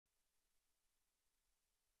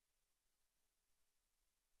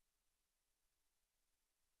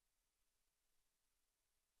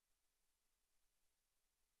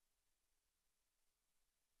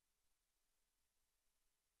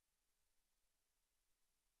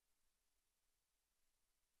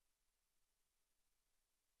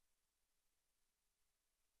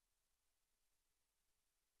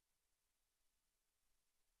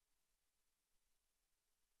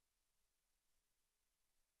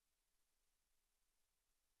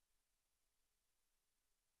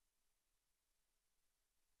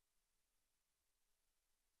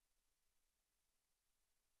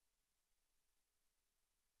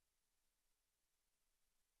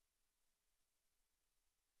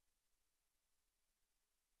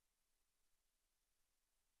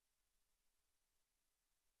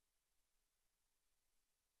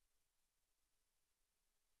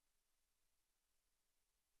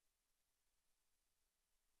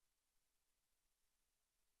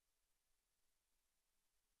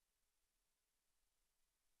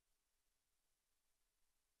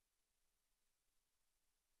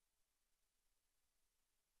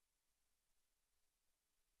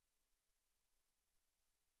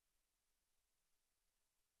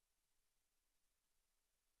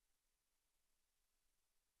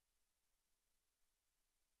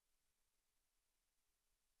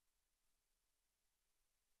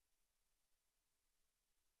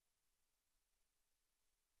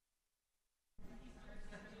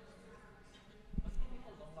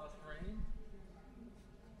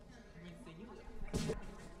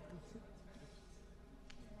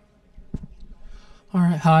All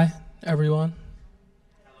right, hi, everyone.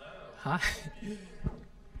 Hi.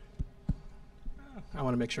 I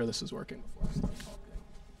want to make sure this is working before I start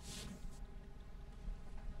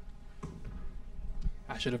talking.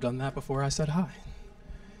 I should have done that before I said hi.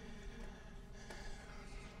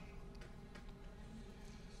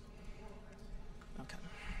 Okay.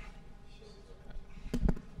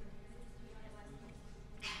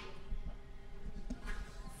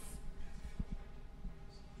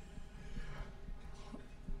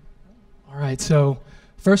 All right, so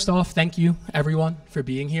first off, thank you everyone for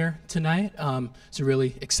being here tonight. It's a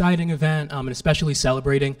really exciting event, and especially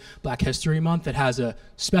celebrating Black History Month. It has a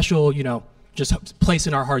special, just place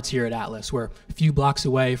in our hearts here at Atlas. We're a few blocks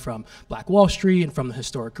away from Black Wall Street and from the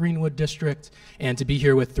historic Greenwood District, and to be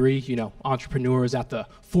here with three, entrepreneurs at the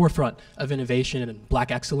forefront of innovation and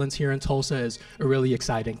Black excellence here in Tulsa is a really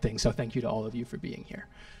exciting thing. So thank you to all of you for being here.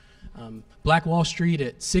 Black Wall Street,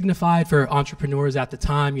 it signified for entrepreneurs at the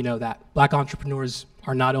time, that Black entrepreneurs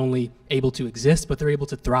are not only able to exist, but they're able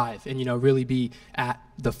to thrive and, really be at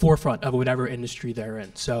the forefront of whatever industry they're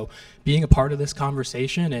in. So being a part of this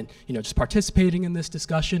conversation and, just participating in this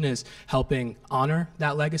discussion is helping honor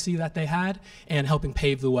that legacy that they had and helping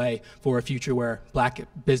pave the way for a future where Black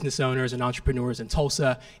business owners and entrepreneurs in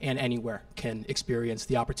Tulsa and anywhere can experience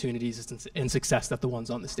the opportunities and success that the ones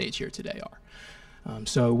on the stage here today are.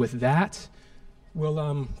 So with that,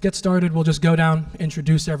 we'll get started. We'll just go down,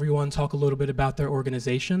 introduce everyone, talk a little bit about their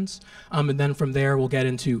organizations, and then from there we'll get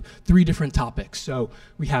into three different topics. So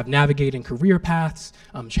we have navigating career paths,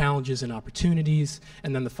 challenges and opportunities,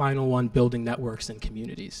 and then the final one, building networks and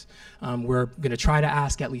communities. We're going to try to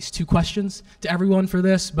ask at least two questions to everyone for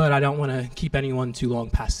this, but I don't want to keep anyone too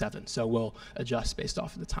long past 7, so we'll adjust based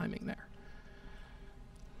off of the timing there.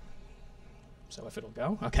 So if it'll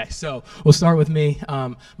go. Okay, so we'll start with me.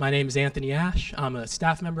 My name is Anthony Ash. I'm a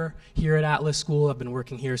staff member here at Atlas School. I've been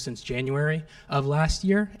working here since January of last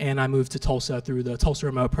year, and I moved to Tulsa through the Tulsa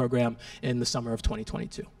Remote program in the summer of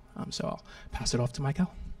 2022. So I'll pass it off to Michael.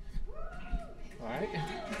 All right.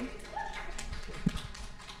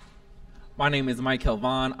 My name is Michael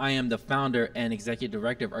Vaughn. I am the founder and executive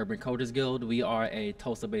director of Urban Coders Guild. We are a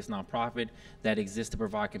Tulsa-based nonprofit that exists to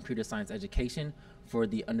provide computer science education for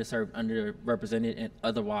the underserved, underrepresented, and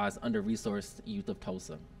otherwise under-resourced youth of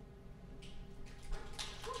Tulsa.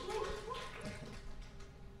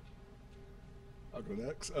 I'll go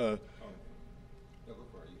next.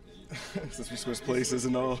 Since we switched places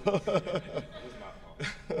and all.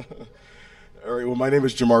 All right, well, my name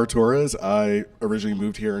is Jamar Torres. I originally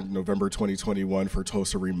moved here in November 2021 for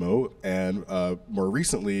Tulsa Remote, and more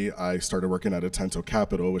recently, I started working at Atento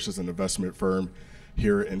Capital, which is an investment firm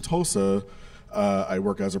here in Tulsa. I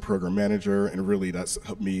work as a program manager, and really that's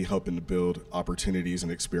me helping to build opportunities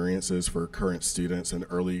and experiences for current students and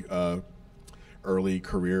early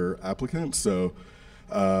career applicants. So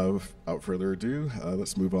without further ado,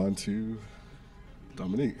 let's move on to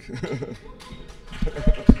Dominique.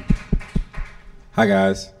 Hi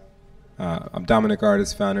guys, I'm Dominic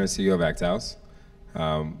Artis, founder and CEO of Act House.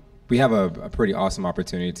 We have a pretty awesome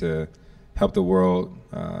opportunity to help the world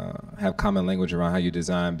have common language around how you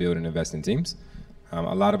design, build, and invest in teams. A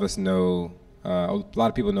lot of us know, a lot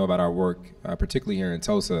of people know about our work, particularly here in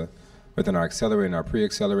Tulsa, within our accelerator and our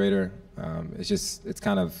pre-accelerator. It's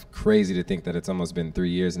kind of crazy to think that it's almost been 3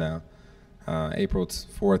 years now. April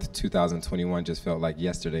 4th, 2021 just felt like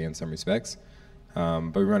yesterday in some respects.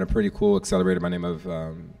 But we run a pretty cool accelerator by the name of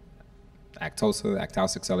Act Tulsa, Act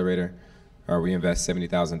House Accelerator. We invest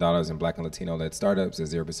 $70,000 in Black and Latino-led startups at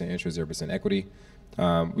 0% interest, 0% equity.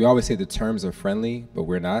 We always say the terms are friendly, but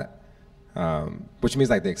we're not, which means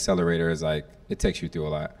like the accelerator is like, it takes you through a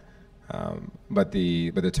lot. But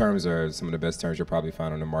the terms are some of the best terms you'll probably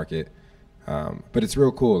find on the market. But it's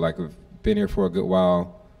real cool. Like we've been here for a good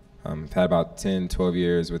while. I've had about 10, 12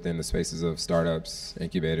 years within the spaces of startups,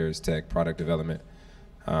 incubators, tech, product development.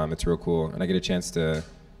 It's real cool. And I get a chance to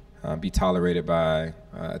be tolerated by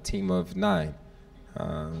a team of 9.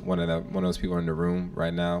 One of those people in the room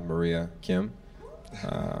right now, Maria Kim.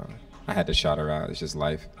 I had to shout her out. It's just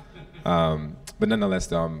life. But nonetheless,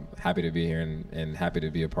 though, I'm happy to be here and happy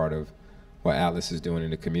to be a part of what Atlas is doing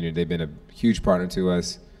in the community. They've been a huge partner to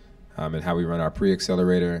us in how we run our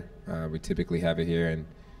pre-accelerator. We typically have it here in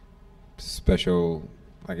special,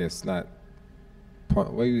 I guess not,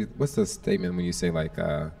 what's the statement when you say like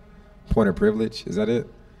point of privilege? Is that it?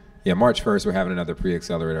 Yeah, March 1st, we're having another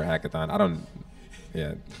pre-accelerator hackathon.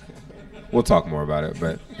 We'll talk more about it,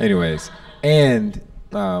 but anyways. And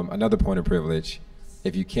another point of privilege,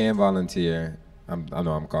 if you can volunteer, I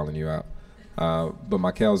know I'm calling you out, but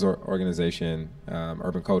Michael's organization,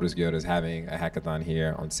 Urban Coders Guild, is having a hackathon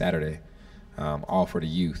here on Saturday. all for the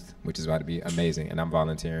youth, which is about to be amazing. And I'm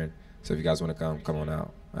volunteering. So if you guys want to come on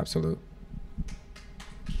out. Absolute.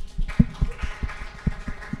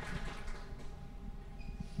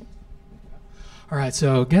 All right,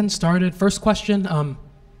 so getting started. First question,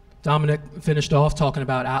 Dominic finished off talking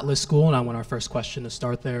about Atlas School, and I want our first question to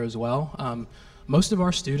start there as well. Most of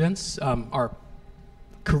our students are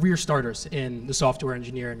career starters in the software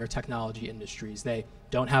engineering or technology industries. They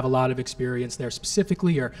don't have a lot of experience there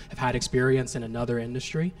specifically or have had experience in another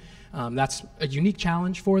industry. That's a unique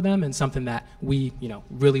challenge for them and something that we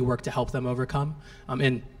really work to help them overcome.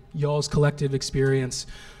 In y'all's collective experience,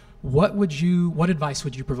 what advice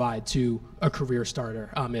would you provide to a career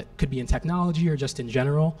starter? It could be in technology or just in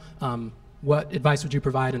general. What advice would you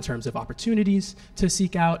provide in terms of opportunities to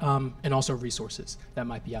seek out and also resources that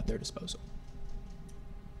might be at their disposal?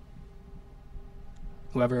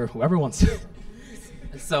 Whoever wants to.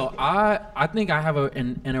 So I think I have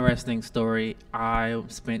an interesting story. I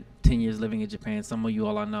spent 10 years living in Japan. Some of you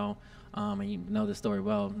all I know, and you know the story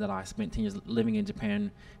well, that I spent 10 years living in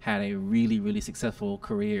Japan, had a really, really successful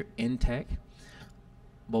career in tech.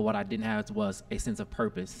 But what I didn't have was a sense of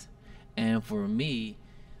purpose. And for me,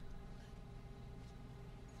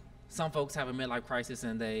 some folks have a midlife crisis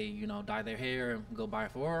and they, dye their hair and go buy a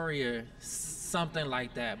Ferrari or something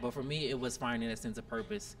like that. But for me, it was finding a sense of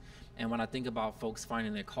purpose. And when I think about folks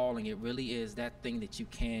finding their calling, it really is that thing that you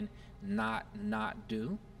can not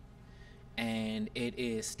do. And it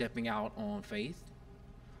is stepping out on faith.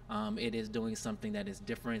 It is doing something that is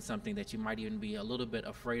different, something that you might even be a little bit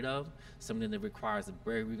afraid of, something that requires a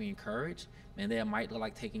bravery and courage. And that might look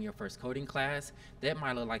like taking your first coding class. That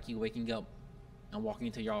might look like you waking up and walking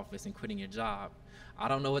into your office and quitting your job. I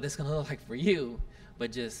don't know what that's gonna look like for you,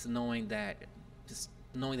 but just knowing that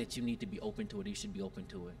you need to be open to it, you should be open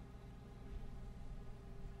to it.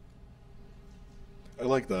 I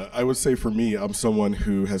like that. I would say for me, I'm someone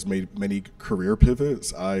who has made many career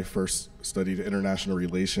pivots. I first studied international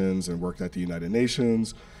relations and worked at the United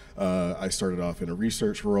Nations. I started off in a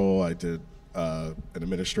research role. I did an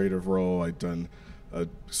administrative role. I'd done a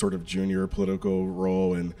sort of junior political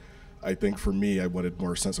role. And I think for me, I wanted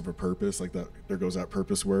more sense of a purpose, like that. There goes that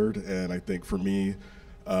purpose word. And I think for me,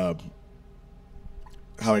 how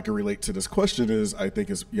I can relate to this question is, I think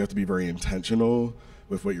you have to be very intentional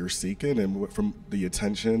with what you're seeking, and from the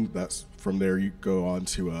attention, that's from there you go on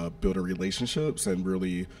to building relationships and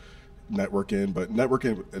really networking, but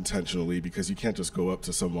networking intentionally, because you can't just go up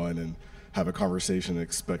to someone and have a conversation and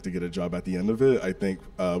expect to get a job at the end of it. I think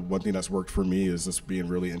one thing that's worked for me is just being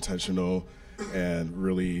really intentional and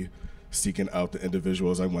really seeking out the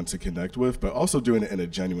individuals I want to connect with, but also doing it in a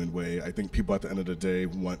genuine way. I think people at the end of the day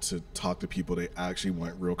want to talk to people they actually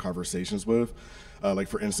want real conversations with. Like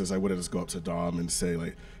for instance, I wouldn't just go up to Dom and say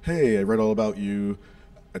like, hey, I read all about you.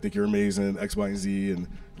 I think you're amazing, X, Y, and Z. And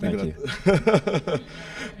thank you.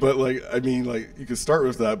 But you can start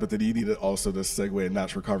with that, but then you need to also just segue a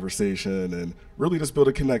natural conversation and really just build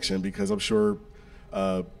a connection, because I'm sure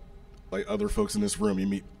like other folks in this room, you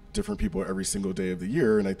meet different people every single day of the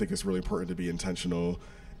year. And I think it's really important to be intentional.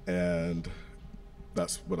 And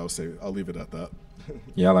that's what I'll say. I'll leave it at that.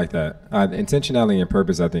 Yeah, I like that. Intentionality and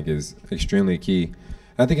purpose, I think, is extremely key.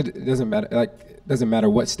 I think it doesn't matter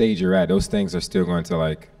what stage you're at. Those things are still going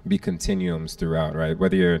to be continuums throughout, right?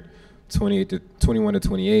 Whether you're 21 to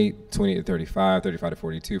 28, 28 to 35, 35 to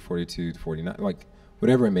 42, 42 to 49,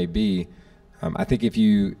 whatever it may be. I think if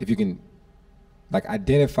you can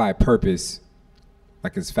identify purpose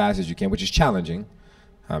as fast as you can, which is challenging,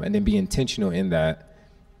 and then be intentional in that,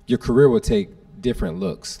 your career will take different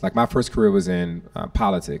looks. My first career was in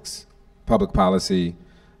politics, public policy,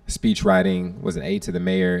 speech writing, was an aide to the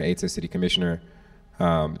mayor, aide to the city commissioner,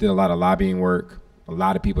 did a lot of lobbying work. A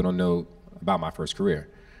lot of people don't know about my first career.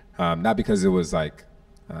 Not because it was bad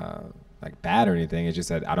or anything, it's just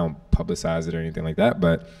that I don't publicize it or anything like that,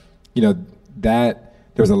 but there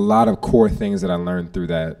was a lot of core things that I learned through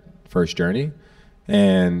that first journey.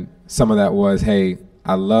 And some of that was, hey,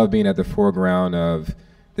 I love being at the foreground of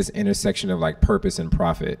this intersection of purpose and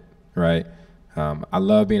profit, right? I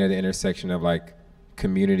love being at the intersection of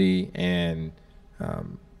community and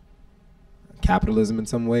capitalism in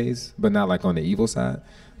some ways, but not on the evil side.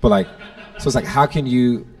 But so it's how can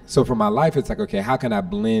you, so for my life, it's okay, how can I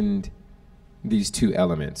blend these two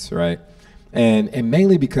elements, right? And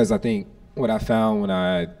mainly because I think what I found when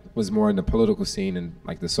I was more in the political scene and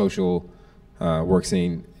the social work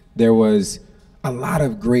scene, there was a lot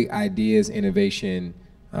of great ideas, innovation,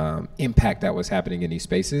 impact that was happening in these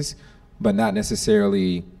spaces, but not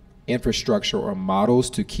necessarily infrastructure or models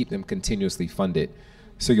to keep them continuously funded.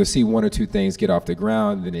 So you'll see one or two things get off the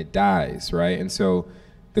ground, then it dies, right? And so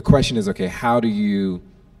the question is, okay, how do you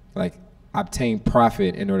like obtain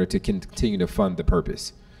profit in order to continue to fund the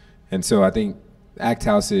purpose? And so I think Act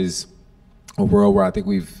House is a world where I think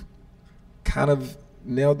we've kind of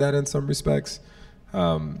nailed that in some respects.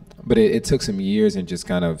 But it took some years and just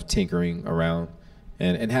kind of tinkering around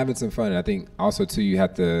and having some fun. And I think also too, you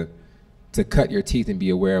have to cut your teeth and be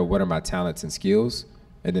aware of what are my talents and skills,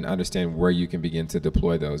 and then understand where you can begin to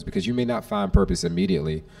deploy those, because you may not find purpose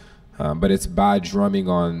immediately, but it's by drumming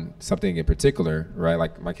on something in particular, right?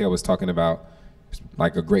 Like Michael was talking about,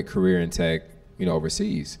 like a great career in tech,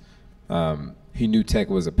 overseas. He knew tech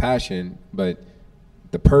was a passion, but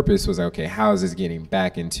the purpose was like, okay, how is this getting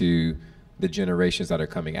back into the generations that are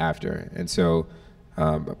coming after? And so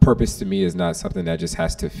purpose to me is not something that just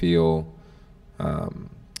has to feel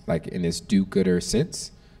like in this do-gooder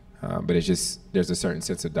sense, but it's just, there's a certain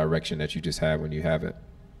sense of direction that you just have when you have it.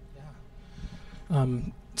 Yeah.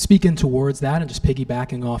 Speaking towards that and just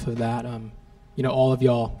piggybacking off of that, all of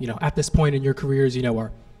y'all, at this point in your careers,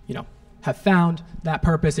 are, have found that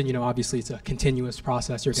purpose, and obviously it's a continuous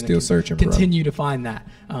process. You're going to continue to find that.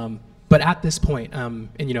 But at this point, and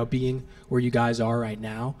being where you guys are right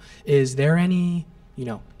now, is there any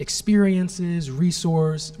experiences,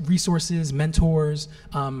 resources, mentors,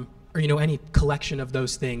 or any collection of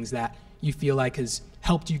those things that you feel like has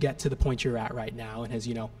helped you get to the point you're at right now and has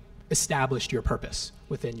established your purpose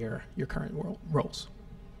within your current roles?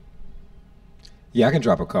 Yeah, I can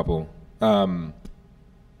drop a couple.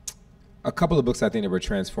 A couple of books I think that were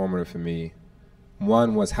transformative for me.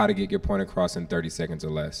 One was How to Get Your Point Across in 30 Seconds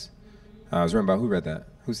or Less. It was written by, who read that?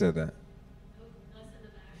 Who said that?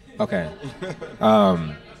 Okay.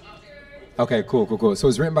 Okay, cool. So it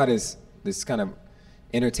was written by this kind of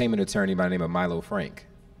entertainment attorney by the name of Milo Frank.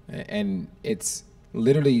 And it's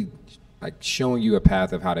literally like showing you a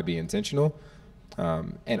path of how to be intentional,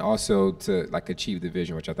 and also to like achieve the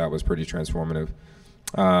vision, which I thought was pretty transformative.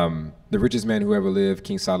 The Richest Man Who Ever Lived,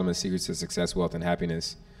 King Solomon's Secrets to Success, Wealth, and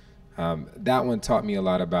Happiness. That one taught me a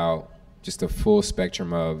lot about just a full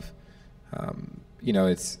spectrum of,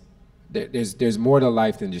 there's more to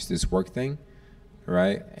life than just this work thing,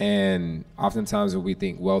 right? And oftentimes when we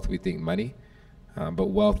think wealth, we think money, but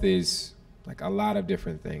wealth is like a lot of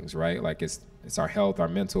different things, right? Like it's our health, our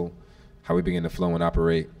mental, how we begin to flow and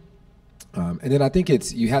operate. And then I think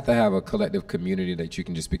you have to have a collective community that you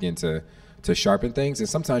can just begin to sharpen things. And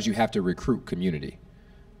sometimes you have to recruit community.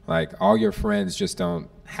 Like all your friends just don't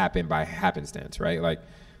happen by happenstance, right? Like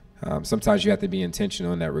sometimes you have to be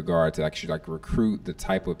intentional in that regard to actually like recruit the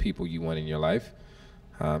type of people you want in your life.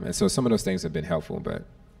 And so some of those things have been helpful, but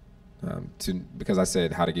because I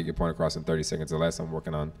said how to get your point across in 30 seconds or less, I'm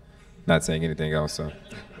working on not saying anything else. So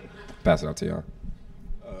pass it out to y'all.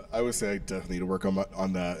 I would say I definitely need to work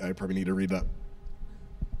on that. I probably need to read that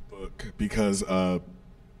book because,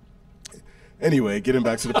 anyway, getting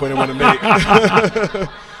back to the point I want to make.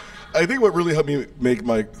 I think what really helped me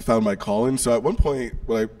found my calling. So at one point,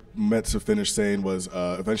 what I meant to finish saying was,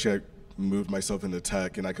 eventually I moved myself into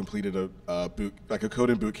tech, and I completed a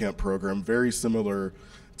coding boot camp program, very similar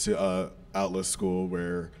to Atlas School,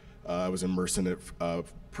 where I was immersed in it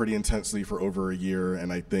pretty intensely for over a year.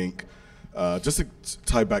 And I think just to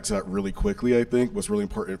tie back to that really quickly, I think what's really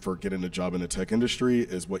important for getting a job in the tech industry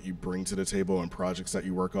is what you bring to the table and projects that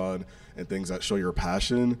you work on and things that show your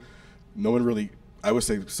passion. No one really, I would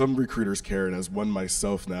say some recruiters care, and as one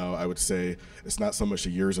myself now, I would say it's not so much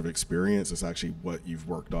the years of experience, it's actually what you've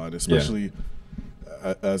worked on, especially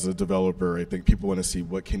as a developer. I think people want to see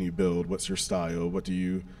what can you build, what's your style, what's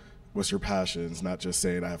your passions, not just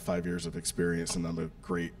saying I have 5 years of experience and I'm a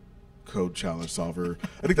great code challenge solver.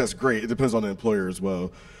 I think that's great. It depends on the employer as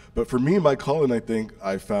well. But for me, my calling, I think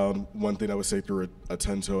I found one thing I would say through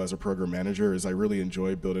Atento as a program manager is I really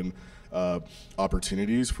enjoy building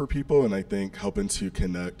opportunities for people, and I think helping to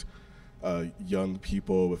connect young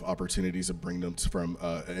people with opportunities and bring them from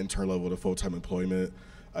an intern level to full-time employment,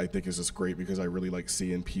 I think is just great because I really like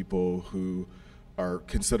seeing people who are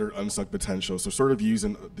considered unsung potential. So sort of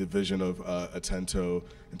using the vision of Atento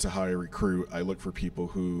into how I recruit, I look for people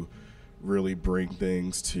who really bring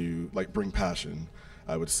things to, like, bring passion,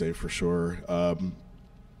 I would say for sure.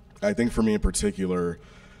 I think for me in particular,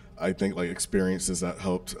 I think like experiences that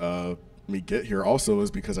helped me get here also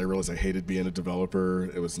is because I realized I hated being a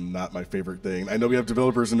developer. It was not my favorite thing. I know we have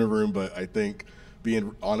developers in the room, but I think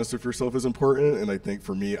being honest with yourself is important. And I think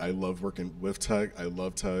for me, I love working with tech. I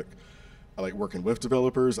love tech. I like working with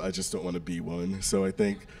developers. I just don't want to be one. So I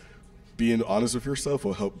think being honest with yourself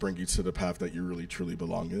will help bring you to the path that you really truly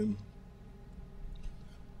belong in.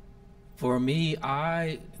 For me,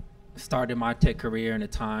 I started my tech career in a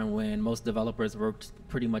time when most developers worked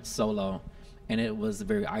pretty much solo. and it was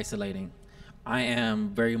very isolating. I am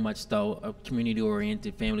very much, though, a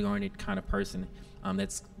community-oriented, family-oriented kind of person.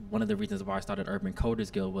 That's one of the reasons why I started Urban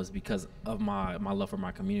Coders Guild, was because of my love for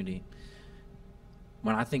my community.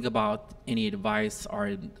 When I think about any advice or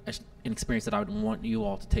an experience that I would want you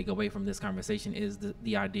all to take away from this conversation is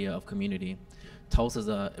the idea of community. Tulsa is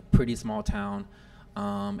a pretty small town.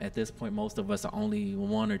 At this point, most of us are only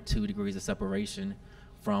 1 or 2 degrees of separation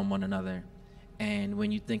from one another. And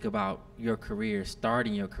when you think about your career,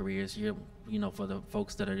 starting your careers, for the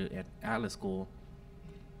folks that are at Atlas School,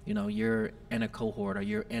 you're in a cohort or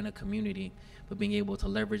you're in a community, but being able to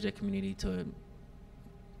leverage that community to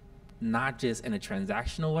not just in a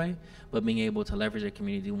transactional way, but being able to leverage that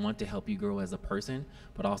community to help you grow as a person,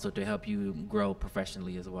 but also to help you grow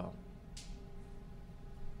professionally as well.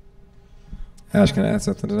 Ash, can I add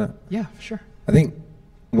something to that? Yeah, for sure. I think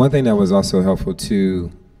one thing that was also helpful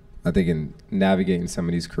too, I think in navigating some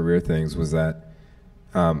of these career things, was that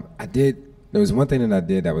there was one thing that I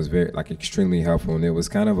did that was very, extremely helpful, and it was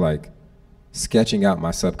kind of like sketching out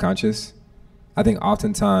my subconscious. I think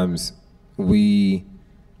oftentimes and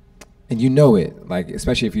it,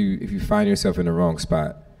 especially if you find yourself in the wrong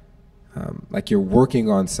spot, you're working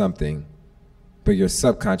on something, but you're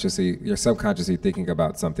subconsciously thinking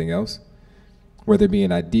about something else, whether it be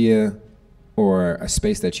an idea or a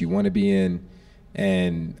space that you want to be in.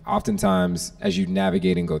 And oftentimes, as you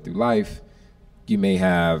navigate and go through life, you may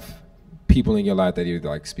have people in your life that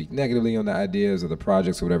either speak negatively on the ideas or the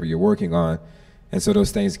projects or whatever you're working on, and so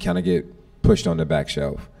those things kind of get pushed on the back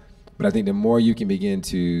shelf. But I think the more you can begin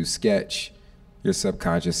to sketch your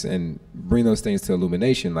subconscious and bring those things to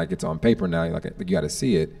illumination, like it's on paper now, you got to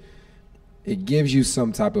see it, it gives you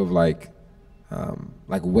some type of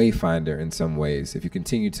wayfinder in some ways. If you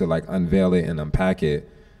continue to unveil it and unpack it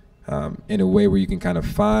in a way where you can kind of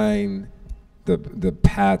find the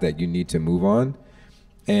path that you need to move on.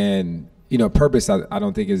 And purpose, I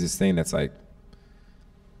don't think is this thing that's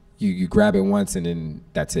you grab it once and then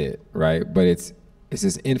that's it, right? But it's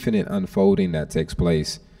this infinite unfolding that takes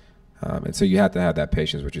place, and so you have to have that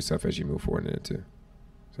patience with yourself as you move forward in it too.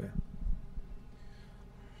 So.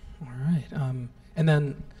 All right, and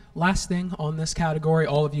then last thing on this category,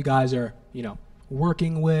 all of you guys are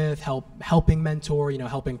working with, helping mentor,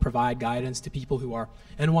 helping provide guidance to people who are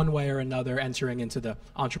in one way or another entering into the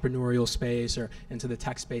entrepreneurial space or into the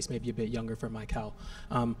tech space, maybe a bit younger for Michael.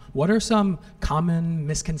 What are some common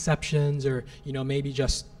misconceptions or, maybe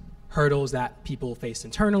just hurdles that people face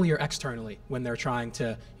internally or externally when they're trying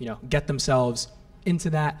to, get themselves into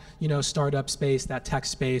that, startup space, that tech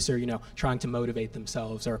space, or, trying to motivate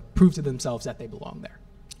themselves or prove to themselves that they belong there?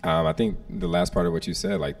 I think the last part of what you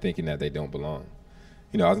said, thinking that they don't belong.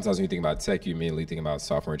 Oftentimes when you think about tech, you immediately think about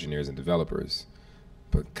software engineers and developers.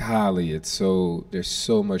 But golly, there's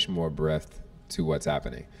so much more breadth to what's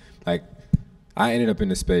happening. I ended up in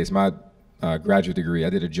the space, my graduate degree, I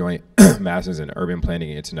did a joint master's in urban planning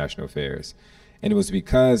and international affairs. And it was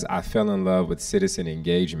because I fell in love with citizen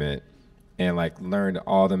engagement and learned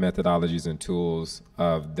all the methodologies and tools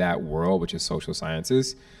of that world, which is social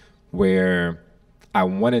sciences, where I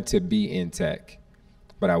wanted to be in tech,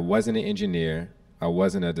 but I wasn't an engineer, I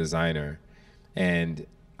wasn't a designer. And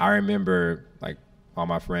I remember all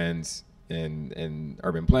my friends in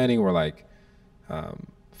urban planning were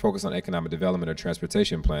focused on economic development or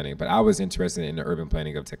transportation planning, but I was interested in the urban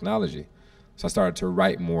planning of technology. So I started to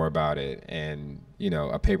write more about it, and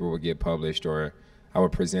a paper would get published or I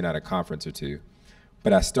would present at a conference or two.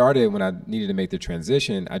 But I started, when I needed to make the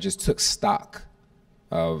transition, I just took stock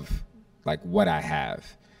of what I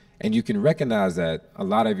have. And you can recognize that a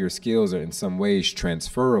lot of your skills are in some ways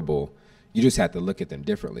transferable. You just have to look at them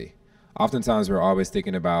differently. Oftentimes we're always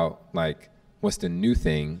thinking about what's the new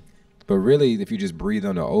thing, but really if you just breathe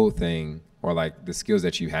on the old thing or the skills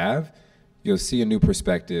that you have, you'll see a new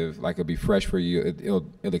perspective, it'll be fresh for you, it'll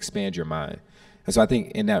expand your mind. And so I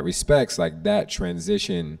think in that respects, that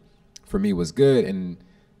transition for me was good. And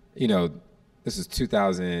this is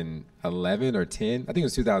 2011 or 10. I think it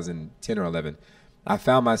was 2010 or 11. I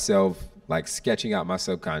found myself sketching out my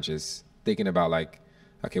subconscious, thinking about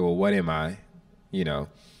okay, well, what am I?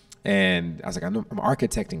 And I was I'm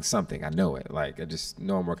architecting something. I know it. I just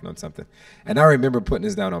know I'm working on something. And I remember putting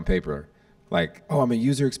this down on paper, I'm a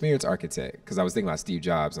user experience architect, because I was thinking about Steve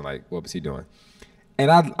Jobs and what was he doing?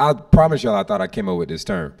 And I promise y'all, I thought I came up with this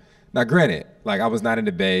term. Now, granted, I was not in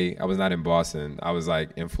the Bay, I was not in Boston, I was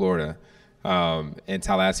in Florida. In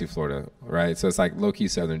Tallahassee, Florida, right? So it's low-key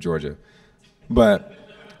southern Georgia. But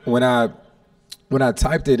when I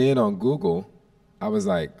typed it in on Google, I was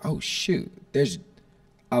oh shoot, there's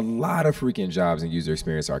a lot of freaking jobs in user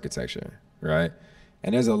experience architecture, right?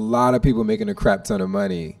 And there's a lot of people making a crap ton of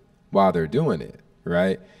money while they're doing it,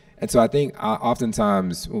 right? And so I think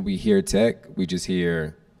oftentimes when we hear tech, we just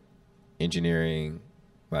hear engineering,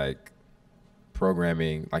 like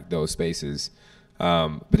programming, like those spaces.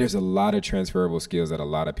 But there's a lot of transferable skills that a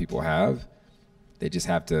lot of people have. They just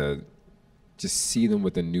have to just see them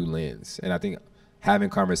with a new lens. And I think having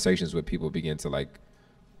conversations with people begin to like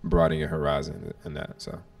broaden your horizon and that,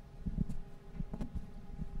 so.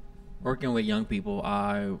 Working with young people,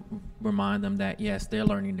 I remind them that yes, they're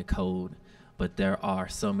learning to code, but there are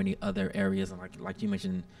so many other areas, like you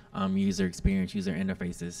mentioned, user experience, user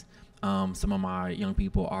interfaces. Some of my young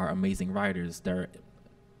people are amazing writers. They're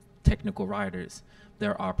technical writers.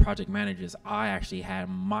 There are project managers. I actually had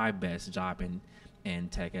my best job in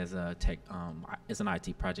tech as an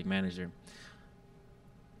IT project manager.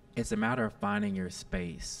 It's a matter of finding your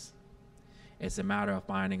space. It's a matter of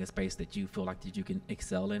finding a space that you feel like that you can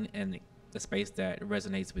excel in, and the space that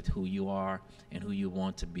resonates with who you are and who you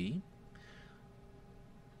want to be.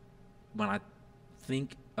 When I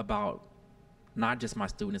think about not just my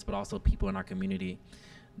students, but also people in our community,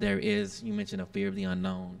 there is, you mentioned, a fear of the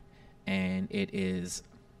unknown, and it is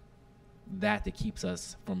that keeps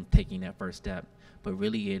us from taking that first step. But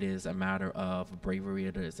really it is a matter of bravery,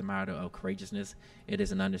 it is a matter of courageousness, it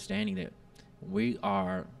is an understanding that we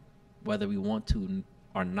are, whether we want to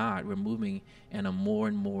or not, we're moving in a more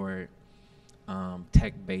and more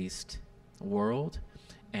tech-based world.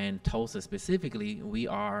 And Tulsa specifically, we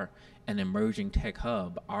are an emerging tech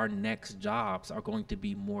hub. Our next jobs are going to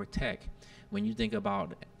be more tech. When you think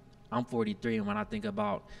about, I'm 43, and when I think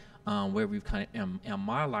about where we've kind of, in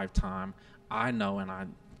my lifetime, I know, and I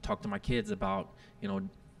talk to my kids about,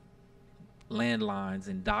 landlines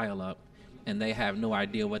and dial-up, and they have no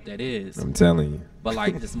idea what that is. I'm telling you. But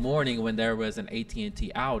like this morning when there was an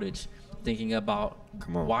AT&T outage, thinking about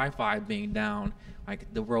Wi-Fi being down,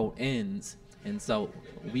 like the world ends. And so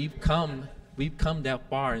we've come that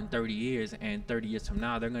far in 30 years, and 30 years from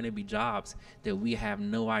now, there are going to be jobs that we have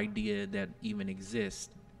no idea that even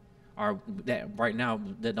exist, or that right now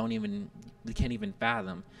that we can't even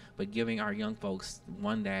fathom. But giving our young folks,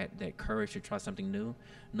 one, that courage to try something new,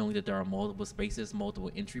 knowing that there are multiple spaces,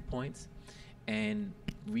 multiple entry points, and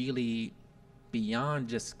really beyond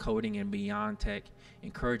just coding and beyond tech,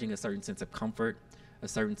 encouraging a certain sense of comfort, a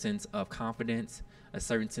certain sense of confidence, a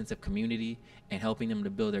certain sense of community, and helping them to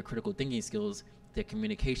build their critical thinking skills, their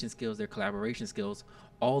communication skills, their collaboration skills,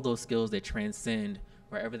 all those skills that transcend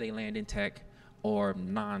wherever they land in tech or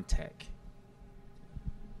non-tech.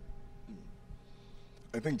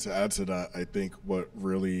 I think to add to that, I think what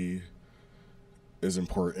really is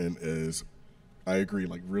important is, I agree,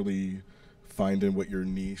 like really finding what your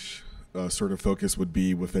niche sort of focus would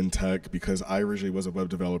be within tech, because I originally was a web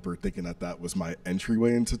developer thinking that was my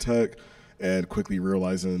entryway into tech, and quickly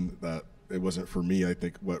realizing that it wasn't for me. I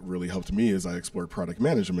think what really helped me is I explored product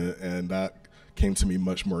management, and that came to me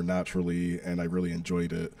much more naturally, and I really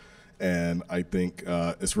enjoyed it. And I think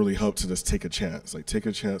it's really helped to just take a chance. Like, take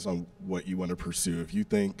a chance on what you want to pursue. If you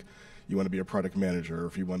think you want to be a product manager, or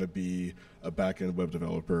if you want to be a back-end web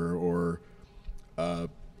developer, or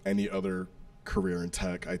any other career in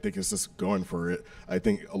tech, I think it's just going for it. I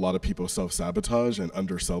think a lot of people self-sabotage and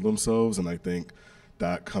undersell themselves, and I think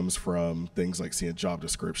that comes from things like seeing job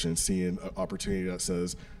descriptions, seeing an opportunity that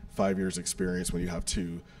says 5 years experience when you have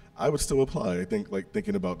 2. I would still apply. I think, like,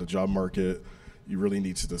 thinking about the job market, you really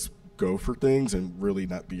need to just go for things and really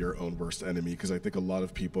not be your own worst enemy, because I think a lot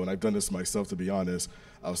of people, and I've done this myself, to be honest,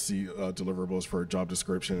 I'll see deliverables for a job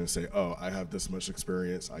description and say, oh, I have this much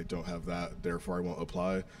experience, I don't have that, therefore I won't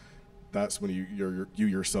apply. That's when you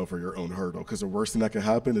yourself are your own hurdle, because the worst thing that can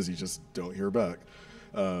happen is you just don't hear back.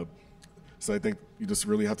 So I think you just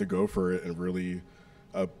really have to go for it and really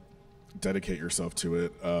dedicate yourself to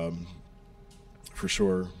it, for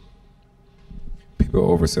sure.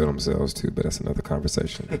 People oversell themselves too, but that's another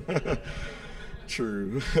conversation.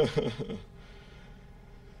 True.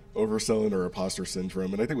 Overselling or imposter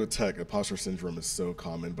syndrome. And I think with tech, imposter syndrome is so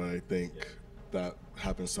common, but I think that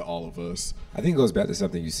happens to all of us. I think it goes back to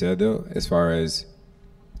something you said, though, as far as,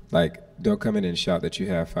 like, don't come in and shout that you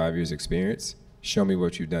have 5 years experience. Show me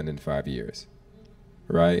what you've done in 5 years,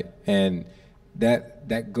 right? And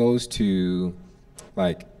that goes to,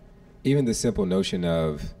 like, even the simple notion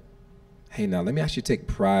of, hey, now let me actually take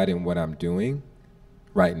pride in what I'm doing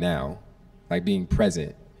right now, like being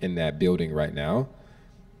present in that building right now,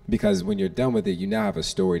 because when you're done with it, you now have a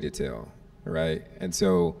story to tell, right? And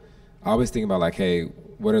so I always think about, like, hey,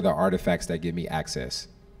 what are the artifacts that give me access,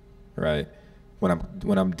 right?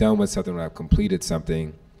 When I'm done with something, when I've completed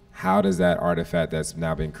something, how does that artifact that's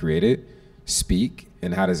now been created speak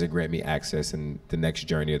and how does it grant me access in the next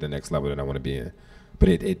journey or the next level that I want to be in. But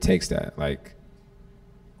it takes that. Like,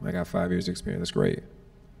 I got 5 years experience. That's great.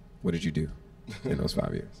 What did you do in those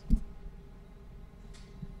 5 years?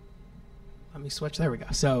 Let me switch. There we go.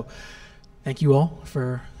 So thank you all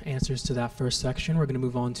for answers to that first section. We're going to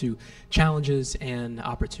move on to challenges and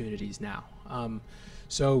opportunities now.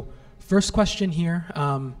 So first question here,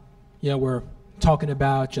 we're talking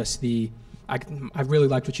about just I really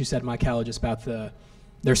liked what you said, Michael, just about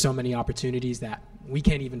there's so many opportunities that we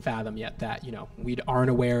can't even fathom yet that, we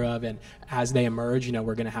aren't aware of. And as they emerge,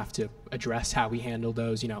 we're going to have to address how we handle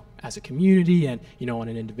those, as a community and, on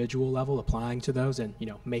an individual level, applying to those and,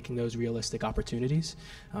 making those realistic opportunities.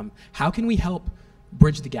 How can we help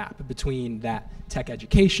bridge the gap between that tech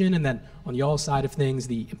education and then on y'all side of things,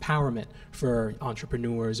 the empowerment for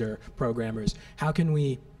entrepreneurs or programmers? How can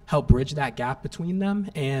we help bridge that gap between them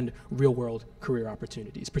and real world career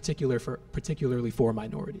opportunities, particularly for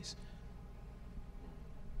minorities?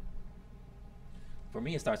 For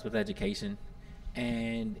me, it starts with education,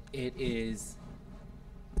 and it is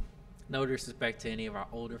no disrespect to any of our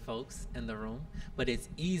older folks in the room, but it's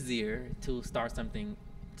easier to start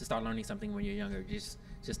learning something when you're younger,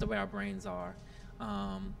 just the way our brains are.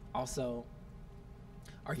 Also,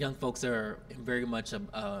 our young folks are very much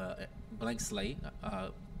a blank slate,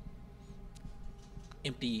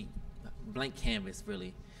 empty, blank canvas,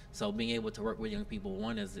 really. So being able to work with young people,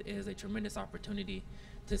 one, is a tremendous opportunity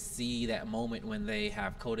to see that moment when they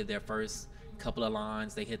have coded their first couple of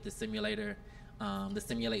lines, they hit the simulator, the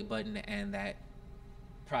simulate button, and that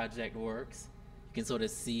project works. You can sort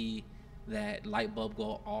of see that light bulb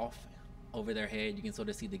go off over their head. You can sort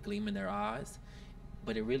of see the gleam in their eyes.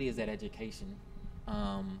 But it really is that education,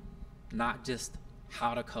 not just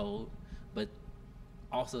how to code, but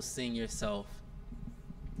also seeing yourself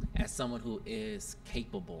as someone who is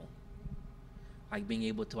capable, like being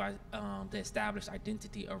able to establish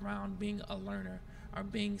identity around being a learner or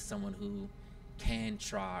being someone who can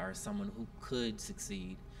try or someone who could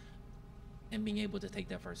succeed, and being able to take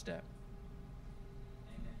that first step.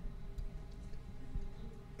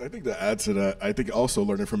 I think to add to that, I think also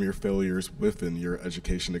learning from your failures within your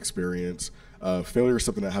education experience. Failure is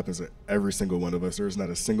something that happens to every single one of us. There's not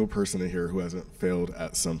a single person in here who hasn't failed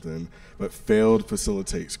at something, but failed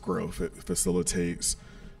facilitates growth. It facilitates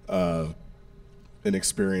an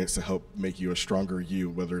experience to help make you a stronger you,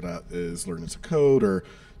 whether that is learning to code or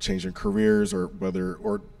changing careers or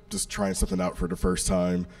just trying something out for the first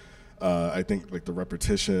time. I think like the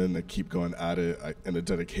repetition, the keep going at it, and the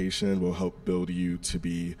dedication will help build you to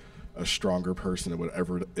be a stronger person in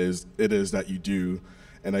whatever it is that you do.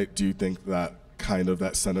 And I do think that kind of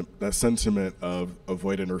that sentiment of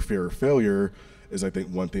avoidance or fear of failure is, I think,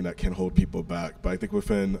 one thing that can hold people back. But I think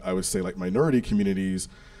within, I would say, like minority communities,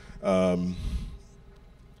 I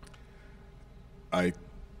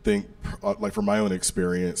think, like from my own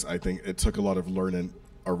experience, I think it took a lot of learning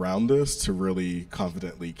around this to really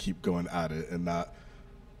confidently keep going at it and not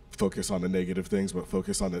focus on the negative things, but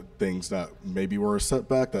focus on the things that maybe were a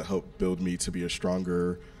setback that helped build me to be a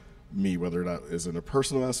stronger me, whether that is in a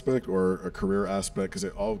personal aspect or a career aspect, because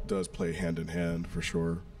it all does play hand in hand for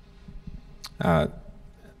sure. To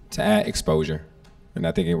add exposure, and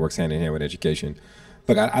I think it works hand in hand with education.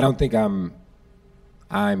 Look, I don't think I'm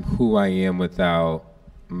who I am without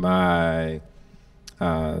my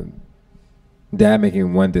dad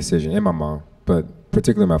making one decision, and my mom, but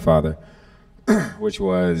particularly my father, which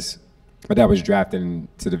was, my dad was drafted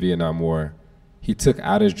into the Vietnam War. He took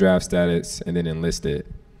out his draft status and then enlisted.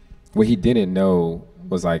 What he didn't know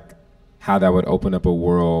was like how that would open up a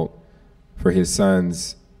world for his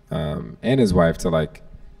sons and his wife to like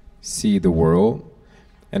see the world.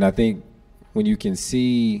 And I think when you can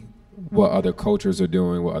see what other cultures are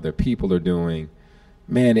doing, what other people are doing,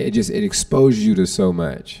 man, it exposes you to so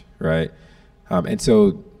much, right? And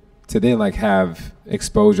so to then like have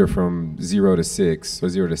exposure from 0 to 6 or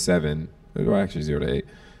 0 to 7, or actually 0 to 8,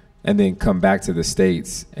 and then come back to the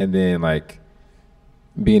States and then like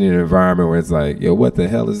being in an environment where it's like, yo, what the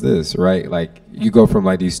hell is this, right? Like you go from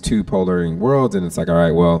like these two polar worlds and it's like, all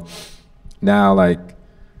right, well, now like,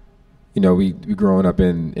 you know, we growing up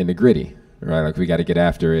in the gritty, right? Like we got to get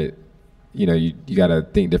after it. You know, you got to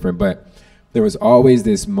think different. But there was always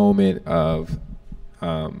this moment of,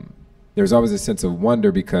 there was always a sense of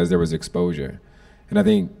wonder because there was exposure. And I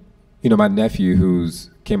think, you know, my nephew who's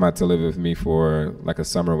came out to live with me for like a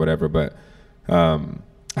summer or whatever, but I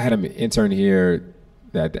had an intern here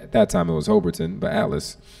that at that time it was Hoberton, but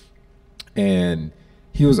Atlas. And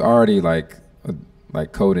he was already like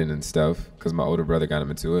coding and stuff because my older brother got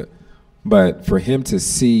him into it. But for him to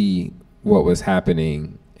see what was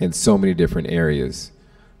happening in so many different areas,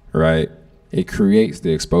 right? It creates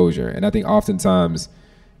the exposure. And I think oftentimes,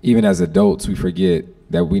 even as adults, we forget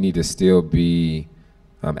that we need to still be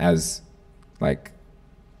as like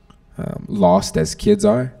lost as kids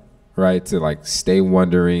are, right? To like stay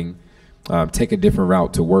wondering, take a different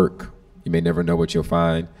route to work. You may never know what you'll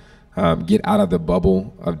find. Get out of the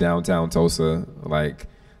bubble of downtown Tulsa, like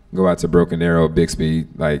go out to Broken Arrow, Bixby.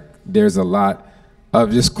 Like there's a lot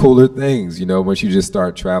of just cooler things, you know, once you just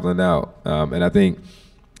start traveling out. And I think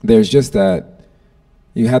there's just that,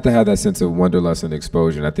 you have to have that sense of wanderlust and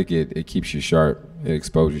exposure. And I think it keeps you sharp. It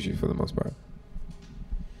exposes you for the most part.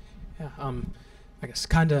 Yeah, I guess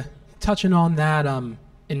kind of touching on that, and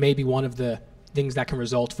maybe one of the things that can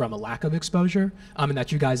result from a lack of exposure, and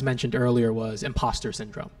that you guys mentioned earlier was imposter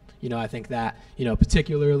syndrome. You know, I think that, you know,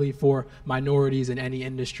 particularly for minorities in any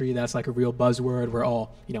industry, that's like a real buzzword. We're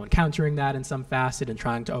all, you know, encountering that in some facet and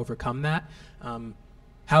trying to overcome that. How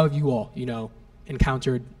have you all, you know,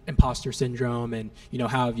 encountered imposter syndrome, and, you know,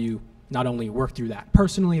 how have you not only worked through that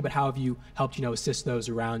personally, but how have you helped, you know, assist those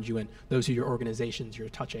around you and those who your organizations you're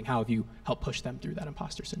touching? How have you helped push them through that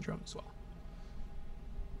imposter syndrome as well?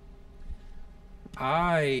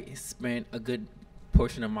 I spent a good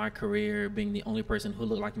portion of my career being the only person who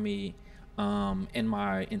looked like me in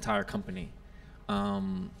my entire company.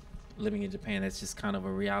 Living in Japan, that's just kind of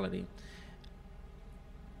a reality.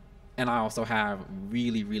 And I also have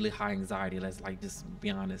really, really high anxiety. Let's like just be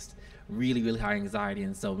honest, really, really high anxiety.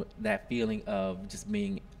 And so that feeling of just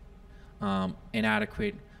being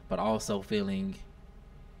inadequate, but also feeling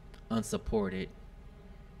unsupported.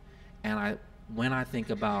 And when I think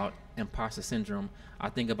about imposter syndrome, I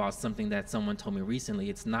think about something that someone told me recently.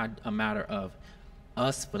 It's not a matter of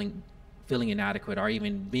us feeling inadequate or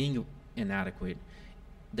even being inadequate.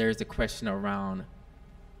 There's a question around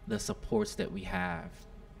the supports that we have.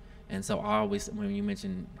 And so I always, when you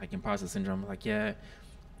mention like imposter syndrome, like, yeah,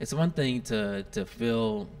 it's one thing to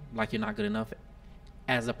feel like you're not good enough.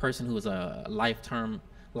 As a person who is a lifetime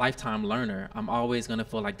learner, I'm always gonna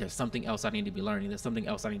feel like there's something else I need to be learning, there's something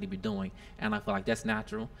else I need to be doing, and I feel like that's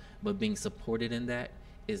natural, but being supported in that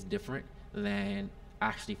is different than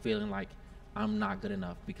actually feeling like I'm not good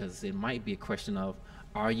enough, because it might be a question of,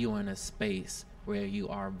 are you in a space where you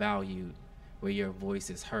are valued, where your voice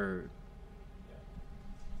is heard?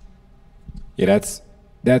 Yeah,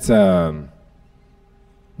 that's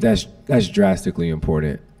drastically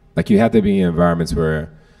important. Like you have to be in environments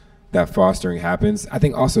where that fostering happens. I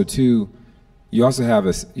think also too, you have to have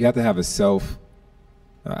a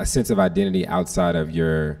sense of identity outside of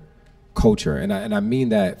your culture, and I mean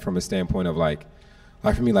that from a standpoint of like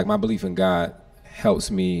for me, like my belief in God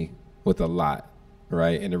helps me with a lot,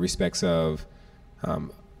 right? In the respects of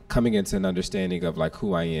coming into an understanding of like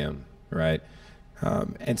who I am, right?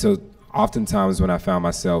 And so oftentimes when I found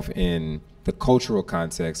myself in the cultural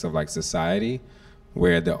context of like society,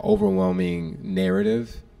 where the overwhelming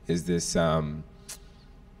narrative is this, I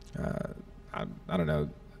don't know,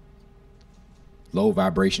 low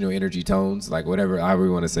vibrational energy tones, like whatever, however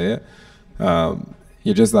you want to say it.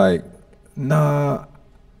 You're just like, nah,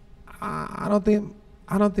 I don't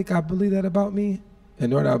think I believe that about me,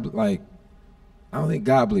 and nor do I don't think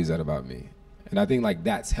God believes that about me. And I think like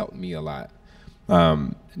that's helped me a lot.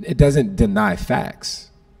 It doesn't deny facts,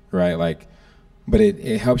 right? Like, but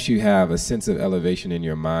it helps you have a sense of elevation in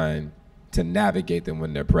your mind to navigate them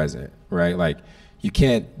when they're present, right? Like, you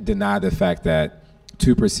can't deny the fact that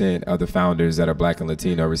 2% of the founders that are Black and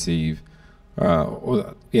Latino receive,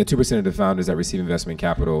 2% of the founders that receive investment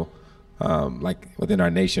capital, like within our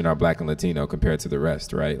nation, are Black and Latino compared to the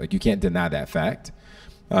rest, right? Like, you can't deny that fact,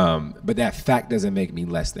 but that fact doesn't make me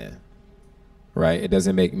less than, right? It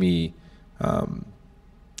doesn't make me,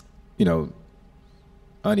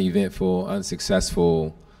 uneventful,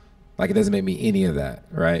 unsuccessful. Like, it doesn't make me any of that,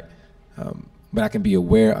 right? But I can be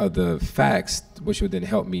aware of the facts, which would then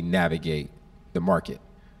help me navigate the market,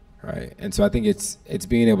 right? And so I think it's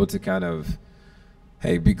being able to kind of,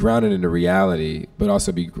 be grounded in the reality, but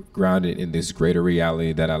also be grounded in this greater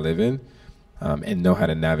reality that I live in, and know how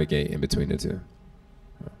to navigate in between the two.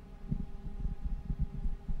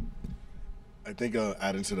 I think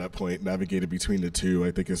adding to that point, navigating between the two,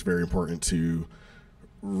 I think it's very important to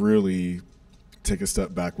really take a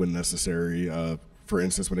step back when necessary. For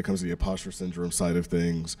instance, when it comes to the imposter syndrome side of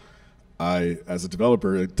things, I, as a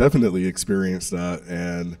developer, definitely experienced that,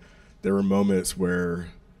 and there were moments where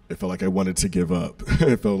it felt like I wanted to give up.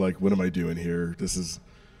 It felt like, what am I doing here? This is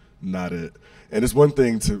not it. And it's one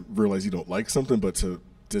thing to realize you don't like something, but to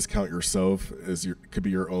discount yourself could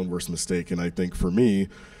be your own worst mistake. And I think for me,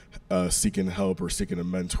 seeking help or seeking a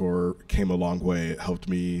mentor came a long way. It helped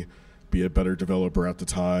me be a better developer at the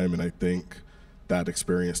time. And I think that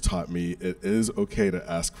experience taught me it is okay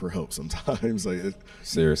to ask for help sometimes.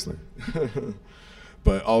 Seriously.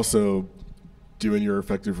 But also doing your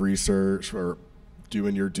effective research or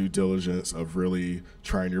doing your due diligence of really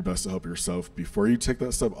trying your best to help yourself before you take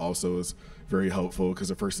that step also is very helpful, because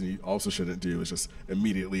the first thing you also shouldn't do is just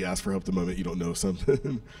immediately ask for help the moment you don't know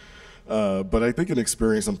something. But I think an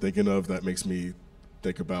experience I'm thinking of that makes me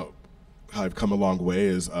think about how I've come a long way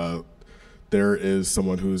is there is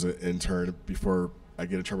someone who's an intern, before I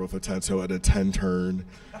get in trouble with Atento, at Attentern,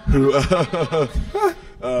 who,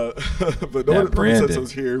 but no one says I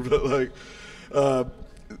was here, but like,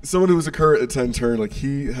 someone who was a current Attentern, like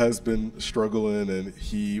he has been struggling, and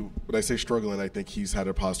when I say struggling, I think he's had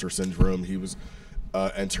imposter syndrome. He was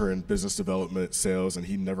entering business development, sales, and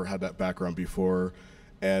he never had that background before.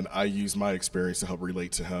 And I use my experience to help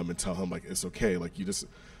relate to him and tell him, like, it's okay. Like,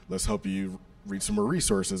 let's help you read some more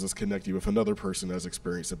resources. Let's connect you with another person who has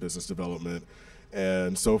experience in business development.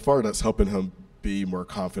 And so far, that's helping him be more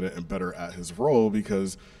confident and better at his role,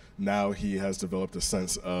 because now he has developed a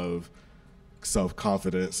sense of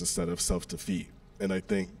self-confidence instead of self-defeat. And I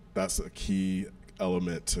think that's a key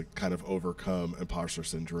element to kind of overcome imposter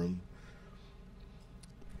syndrome.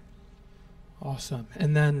 Awesome.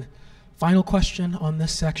 And then final question on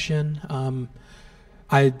this section.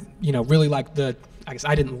 I really like I guess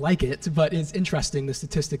I didn't like it, but it's interesting, the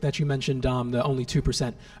statistic that you mentioned, the only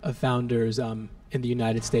 2% of founders in the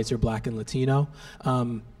United States are Black and Latino.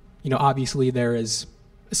 Obviously there is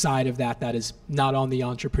a side of that is not on the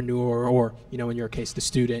entrepreneur, or, in your case, the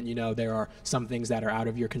student. There are some things that are out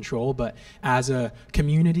of your control, but as a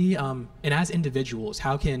community and as individuals,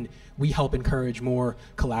 how can we help encourage more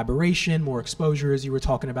collaboration, more exposure, as you were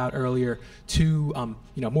talking about earlier, to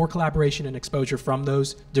more collaboration and exposure from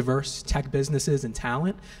those diverse tech businesses and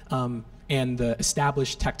talent, and the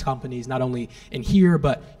established tech companies, not only in here,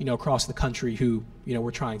 but across the country, who we're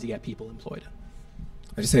trying to get people employed?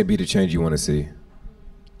 I just say be the change you want to see.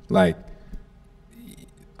 Like,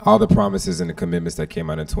 all the promises and the commitments that came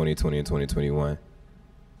out in 2020 and 2021,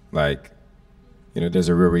 like, there's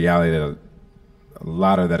a real reality that a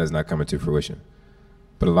lot of that is not coming to fruition.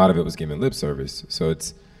 But a lot of it was giving lip service. So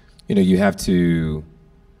it's, you have to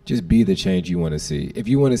just be the change you want to see. If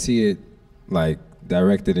you want to see it, like,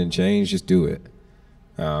 directed and changed, just do it.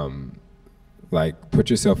 Like, put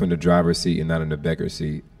yourself in the driver's seat and not in the beggar's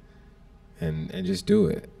seat, and just do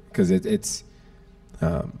it. Because it's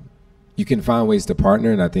you can find ways to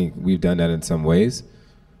partner, and I think we've done that in some ways,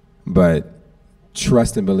 but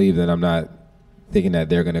trust and believe that I'm not thinking that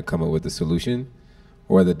they're going to come up with the solution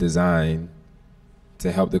or the design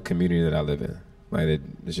to help the community that I live in. Like,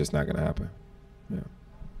 it's just not going to happen. Yeah.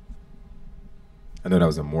 I know that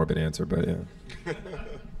was a morbid answer, but yeah.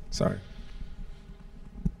 Sorry.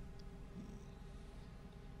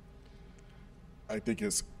 I think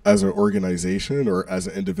it's, as an organization or as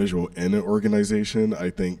an individual in an organization, I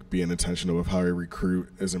think being intentional with how I recruit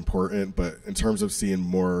is important. But in terms of seeing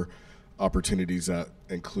more opportunities that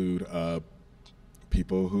include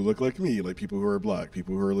people who look like me, like people who are Black,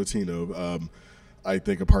 people who are Latino, I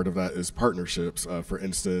think a part of that is partnerships. For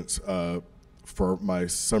instance, for my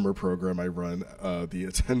summer program, I run the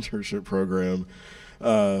Attendurship program.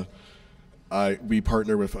 We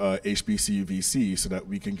partner with HBCU VC so that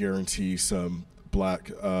we can guarantee some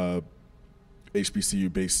Black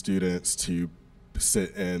HBCU-based students to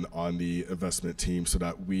sit in on the investment team, so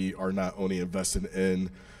that we are not only invested in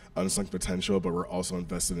unsung potential, but we're also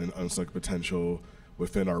invested in unsung potential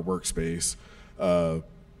within our workspace. So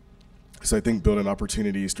I think building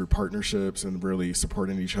opportunities through partnerships and really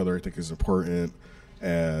supporting each other, I think, is important.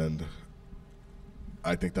 And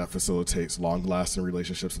I think that facilitates long-lasting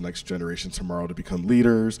relationships, the next generation tomorrow to become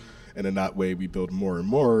leaders. And in that way, we build more and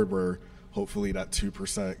more, where hopefully that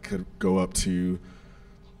 2% could go up to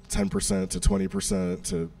 10% to 20%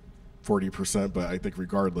 to 40%. But I think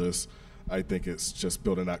regardless, I think it's just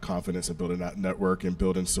building that confidence and building that network and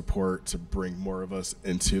building support to bring more of us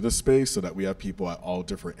into the space, so that we have people at all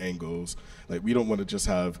different angles. Like, we don't want to just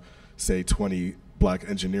have, say, 20 Black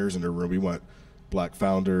engineers in a room. We want Black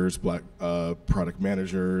founders, Black product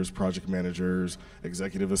managers, project managers,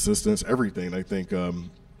 executive assistants, everything. I think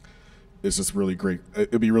it's just really great.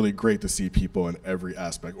 It'd be really great to see people in every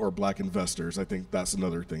aspect, or Black investors. I think that's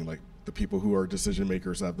another thing. Like, the people who are decision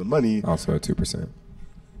makers have the money. Also at 2%.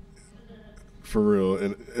 For real.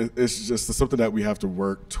 And it's just something that we have to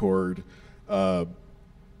work toward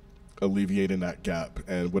alleviating that gap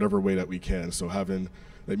in whatever way that we can. So having,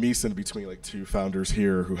 like, me sitting between like two founders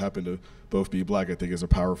here who happen to both be Black, I think is a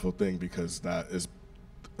powerful thing, because that is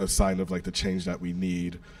a sign of like the change that we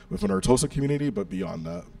need within our Tulsa community, but beyond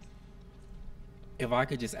that. If I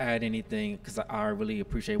could just add anything, because I really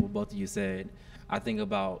appreciate what both of you said. I think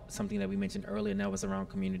about something that we mentioned earlier, and that was around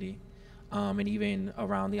community, and even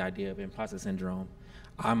around the idea of imposter syndrome.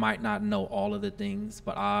 I might not know all of the things,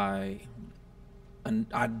 but I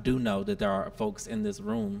do know that there are folks in this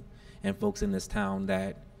room and folks in this town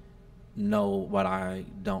that know what I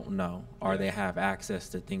don't know, or they have access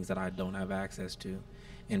to things that I don't have access to.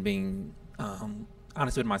 And being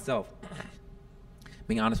honest with myself,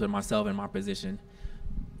 in my position,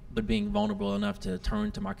 but being vulnerable enough to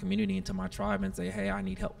turn to my community and to my tribe and say, hey, I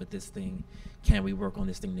need help with this thing. Can we work on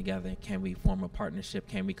this thing together? Can we form a partnership?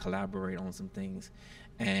 Can we collaborate on some things?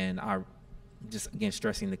 And I just, again,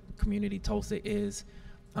 stressing the community, Tulsa is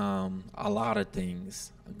a lot of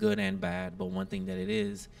things, good and bad, but one thing that it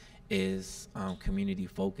is community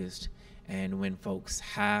focused. And when folks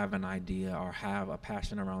have an idea or have a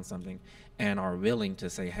passion around something and are willing to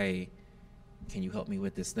say, hey, can you help me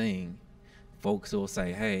with this thing? Folks will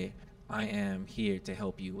say, hey, I am here to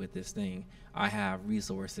help you with this thing. I have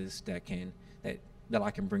resources that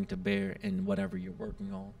I can bring to bear in whatever you're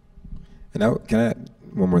working on. And can I add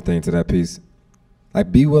one more thing to that piece?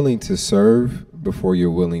 Like, be willing to serve before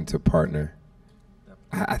you're willing to partner.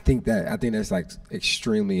 I think that's like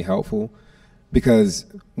extremely helpful, because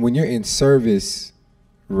when you're in service,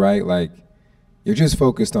 right, like, you're just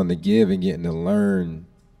focused on the give and getting to learn,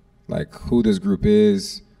 like, who this group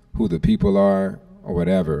is, who the people are, or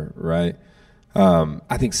whatever, right?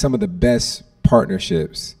 I think some of the best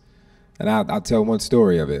partnerships, and I'll tell one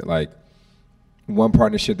story of it. Like, one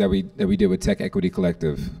partnership that we did with Tech Equity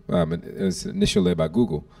Collective, it was initially led by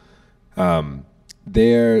Google.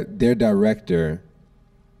 Their director,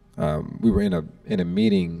 we were in a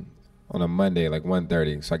meeting on a Monday, like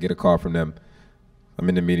 1:30. So I get a call from them. I'm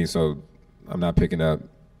in the meeting, so I'm not picking up.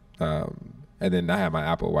 And then I have my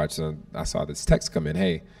Apple Watch, so I saw this text come in.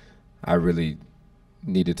 Hey, I really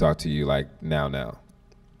need to talk to you, like, now. I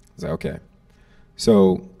was like, okay.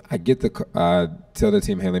 So I tell the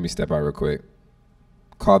team, hey, let me step out real quick.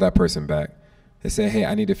 Call that person back. They say, hey,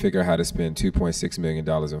 I need to figure out how to spend $2.6 million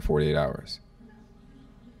in 48 hours.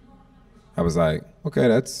 I was like,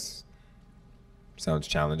 okay, sounds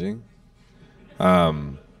challenging.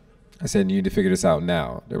 I said, you need to figure this out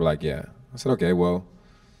now. They were like, yeah. I said, okay, well,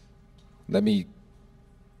 let me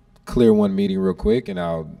clear one meeting real quick, and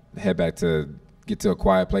I'll head back to get to a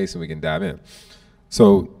quiet place and we can dive in.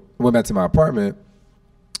 So I went back to my apartment,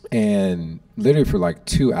 and literally for like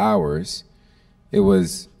 2 hours, it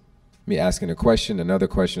was me asking a question, another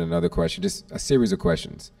question, just a series of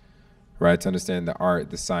questions, right? To understand the art,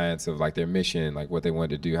 the science of, like, their mission, like what they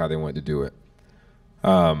wanted to do, how they wanted to do it.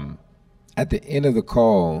 At the end of the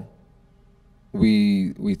call,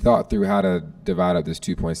 we thought through how to divide up this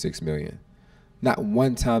 $2.6 million. Not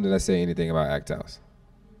one time did I say anything about Act House.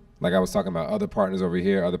 Like, I was talking about other partners over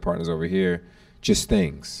here, just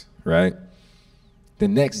things, right? The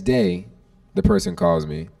next day, the person calls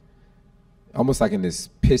me, almost like in this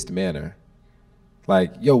pissed manner,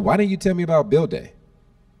 like, yo, why didn't you tell me about Build Day?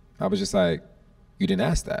 I was just like, you didn't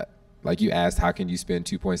ask that. Like, you asked, how can you spend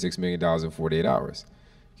 $2.6 million in 48 hours?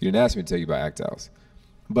 You didn't ask me to tell you about Act House.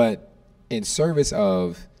 But in service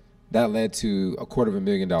of, that led to a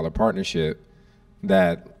 $250,000 partnership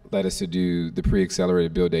that led us to do the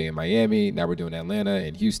pre-accelerated Build Day in Miami. Now we're doing Atlanta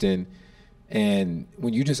and Houston. And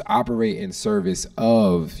when you just operate in service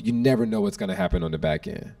of, you never know what's gonna happen on the back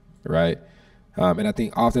end, right? And I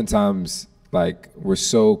think oftentimes, like, we're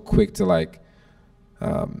so quick to, like,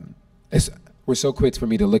 we're so quick for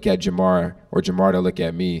me to look at Jamar, or Jamar to look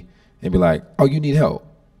at me and be like, oh, you need help,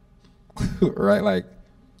 right? Like,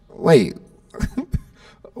 wait,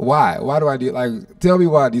 why? Why do I need, like, tell me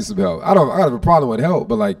why I need some help. I don't have a problem with help,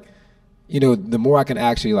 but, like, you know, the more I can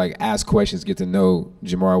actually, like, ask questions, get to know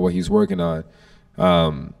Jamar, what he's working on,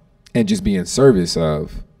 and just be in service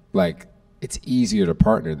of, like, it's easier to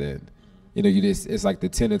partner then. You know, it's like the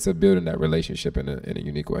tenets of building that relationship in a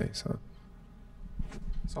unique way. So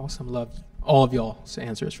it's awesome. Loved all of y'all's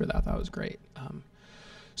answers for that. That was great.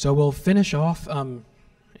 So we'll finish off.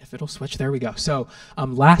 If it'll switch, there we go. So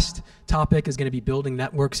last topic is going to be building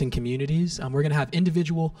networks and communities. We're going to have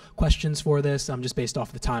individual questions for this. Just based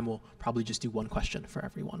off the time, we'll probably just do one question for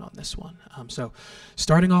everyone on this one. So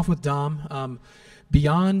starting off with Dom,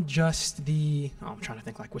 beyond just I'm trying to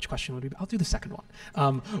think, like, which question would be, I'll do the second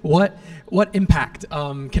one. What impact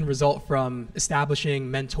can result from establishing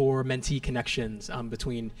mentor-mentee connections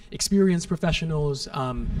between experienced professionals,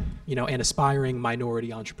 you know, and aspiring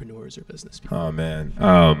minority entrepreneurs or business people? Oh,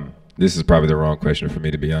 man. This is probably the wrong question for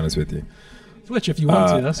me, to be honest with you. Switch if you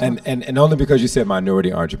want to. That's and only because you said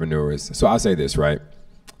minority entrepreneurs. So I'll say this, right?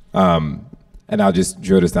 And I'll just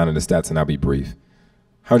drill this down into stats, and I'll be brief.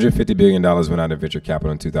 $150 billion went out of venture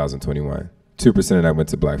capital in 2021. 2% of that went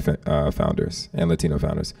to black founders and Latino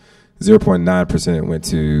founders. 0.9% went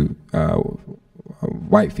to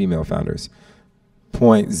white female founders.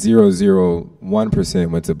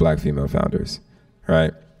 0.001% went to black female founders,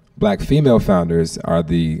 right? Black female founders are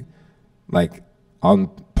on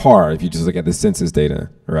par, if you just look at the census data,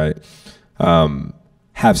 right?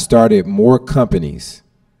 Have started more companies,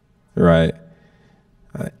 right?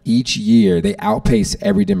 Each year, they outpace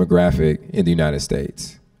every demographic in the United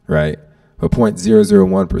States, right? But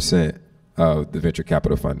 0.001% of the venture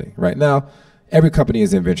capital funding. Right now, every company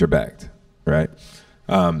is in venture backed, right?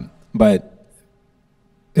 But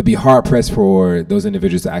it'd be hard pressed for those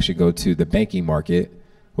individuals to actually go to the banking market,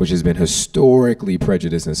 which has been historically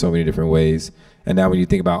prejudiced in so many different ways. And now when you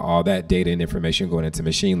think about all that data and information going into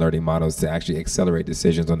machine learning models to actually accelerate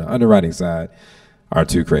decisions on the underwriting side are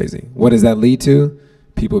too crazy. What does that lead to?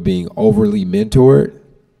 People being overly mentored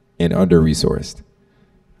and under-resourced.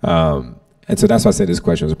 And so that's why I said this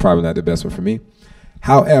question was probably not the best one for me.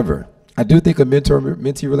 However, I do think a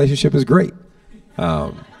mentor-mentee relationship is great.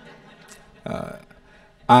 I'll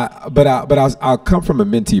come from a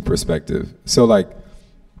mentee perspective. So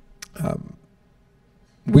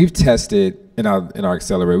we've tested in our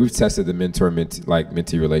accelerator, we've tested the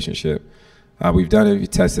mentee relationship. We've done it,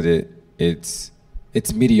 we've tested it. It's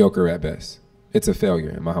mediocre at best. It's a failure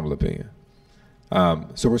in my humble opinion.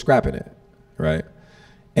 So we're scrapping it, right?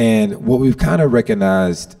 And what we've kind of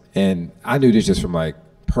recognized, and I knew this just from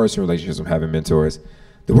personal relationships from having mentors,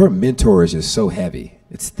 the word mentor is just so heavy.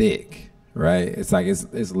 It's thick, right? It's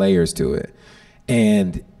it's layers to it.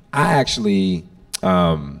 And I actually,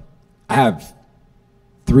 I have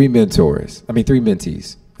three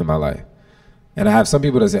mentees in my life. And I have some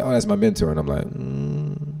people that say, oh, that's my mentor. And I'm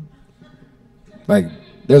like,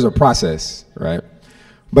 there's a process, right?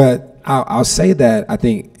 But I'll say that I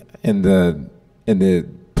think in the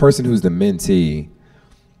person who's the mentee,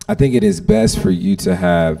 I think it is best for you to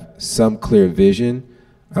have some clear vision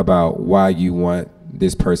about why you want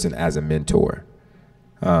this person as a mentor.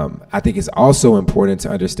 I think it's also important to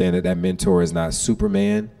understand that mentor is not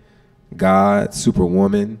Superman, God,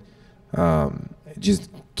 Superwoman. Just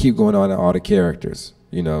keep going on all the characters,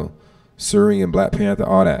 Shuri and Black Panther,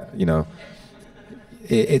 all that,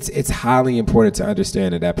 It's highly important to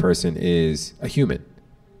understand that person is a human,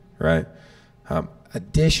 right?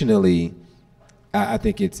 Additionally, I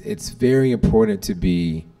think it's very important to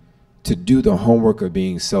do the homework of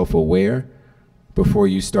being self-aware before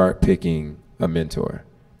you start picking a mentor.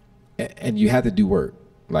 And you have to do work.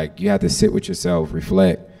 You have to sit with yourself,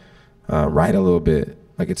 reflect, write a little bit.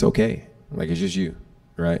 It's okay. It's just you,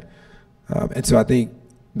 right? And so I think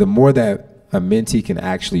the more that a mentee can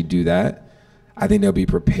actually do that, I think they'll be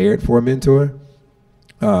prepared for a mentor.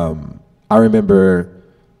 I remember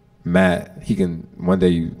Matt, he can one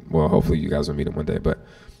day, hopefully you guys will meet him one day, but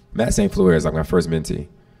Matt St. Fleur is my first mentee.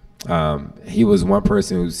 He was one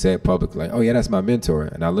person who said publicly, oh yeah, that's my mentor.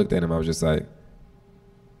 And I looked at him, I was just like,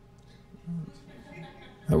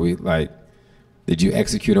 did you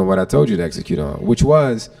execute on what I told you to execute on? Which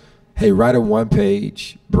was, hey, write a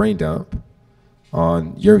 1-page brain dump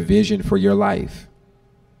on your vision for your life.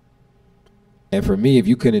 And for me, if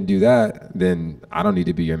you couldn't do that, then I don't need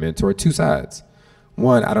to be your mentor. Two sides.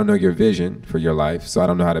 One, I don't know your vision for your life, so I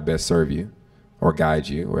don't know how to best serve you or guide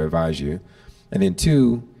you or advise you. And then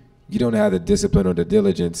two, you don't have the discipline or the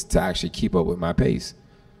diligence to actually keep up with my pace.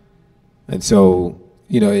 And so,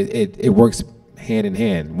 it works hand in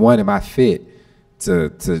hand. One, am I fit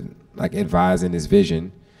to advise in this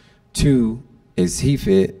vision? Two, is he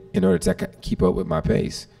fit in order to keep up with my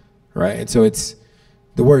pace, right? And so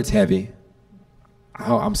the word's heavy.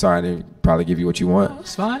 Oh, I'm sorry, I didn't probably give you what you want. No,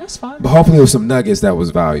 it's fine, it's fine. But hopefully there was some nuggets that was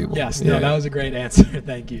valuable. Yes, no, that was a great answer.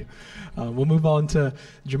 Thank you. We'll move on to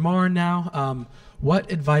Jamar now.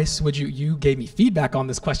 What advice would you gave me feedback on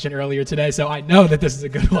this question earlier today, so I know that this is a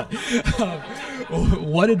good one.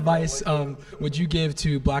 What advice would you give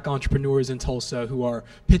to Black entrepreneurs in Tulsa who are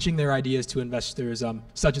pitching their ideas to investors,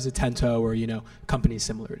 such as Atento or companies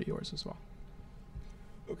similar to yours as well?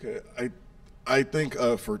 Okay, I think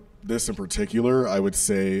for this in particular, I would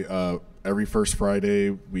say every first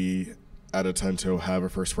Friday we at Atento have a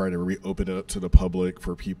first Friday where we open it up to the public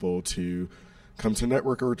for people to come to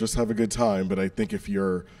network or just have a good time. But I think if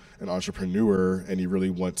you're an entrepreneur and you really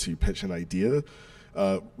want to pitch an idea,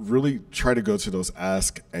 really try to go to those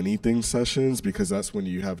Ask Anything sessions, because that's when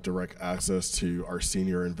you have direct access to our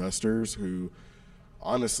senior investors who,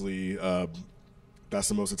 honestly, that's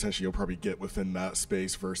the most attention you'll probably get within that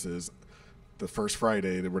space versus the first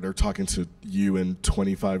Friday where they're talking to you and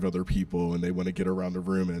 25 other people and they want to get around the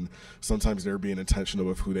room, and sometimes they're being intentional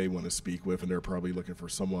with who they want to speak with, and they're probably looking for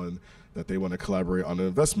someone that they want to collaborate on an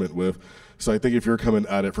investment with. So I think if you're coming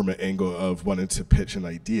at it from an angle of wanting to pitch an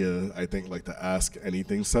idea, I think like the Ask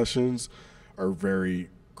Anything sessions are very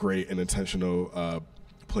great and intentional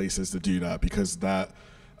places to do that, because that,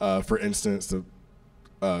 for instance, the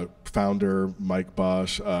founder, Mike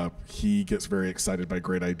Bosch, he gets very excited by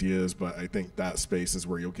great ideas, but I think that space is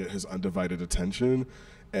where you'll get his undivided attention.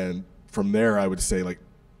 And from there, I would say, like,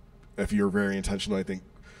 if you're very intentional, I think,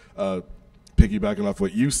 piggybacking off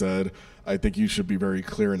what you said, I think you should be very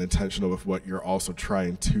clear and intentional with what you're also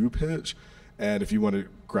trying to pitch. And if you want to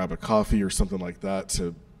grab a coffee or something like that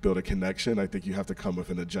to build a connection, I think you have to come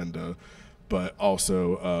with an agenda, but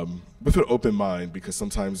also with an open mind, because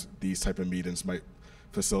sometimes these type of meetings might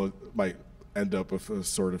end up with a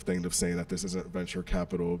sort of thing of saying that this isn't a venture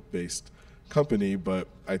capital based company. But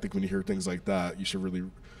I think when you hear things like that, you should really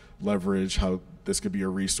leverage how this could be a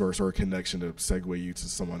resource or a connection to segue you to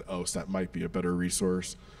someone else that might be a better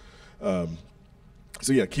resource. So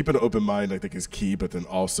yeah, keeping an open mind I think is key, but then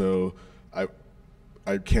also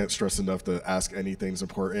I can't stress enough that Ask Anything is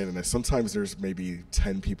important, and sometimes there's maybe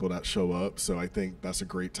 10 people that show up, so I think that's a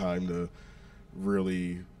great time to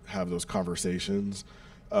really have those conversations.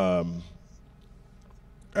 I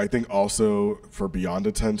think also for beyond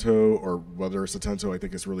Atento, or whether it's Atento, I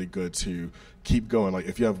think it's really good to keep going. Like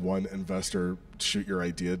if you have one investor shoot your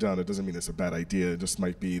idea down, it doesn't mean it's a bad idea. It just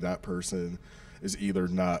might be that person is either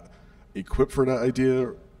not equipped for that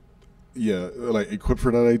idea,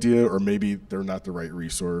 or maybe they're not the right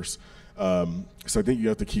resource. So I think you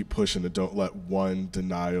have to keep pushing and don't let one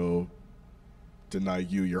deny you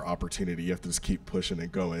your opportunity. You have to just keep pushing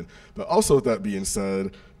and going. But also, with that being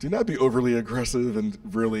said, do not be overly aggressive and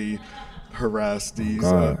really harass these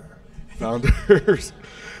founders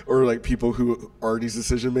or like people who are these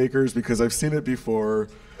decision makers, because I've seen it before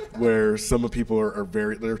where some of people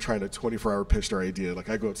they're trying to 24-hour pitch their idea. Like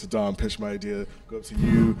I go up to Dom, pitch my idea, go up to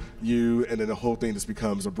you, and then the whole thing just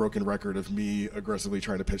becomes a broken record of me aggressively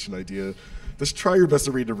trying to pitch an idea. Just try your best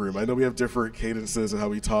to read the room. I know we have different cadences and how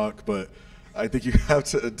we talk, but I think you have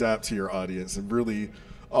to adapt to your audience and really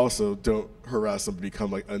also don't harass them to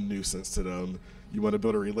become like a nuisance to them. You want to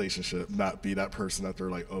build a relationship, not be that person that they're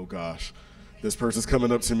like, oh gosh, this person's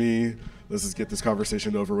coming up to me, let's just get this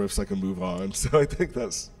conversation over with so I can move on. So I think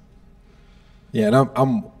that's... Yeah, and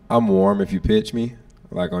I'm warm if you pitch me,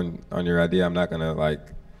 like on your idea. I'm not gonna like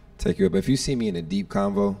take you up. But if you see me in a deep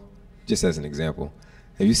convo, just as an example,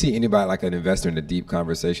 if you see anybody like an investor in a deep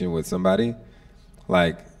conversation with somebody,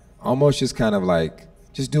 like almost just kind of like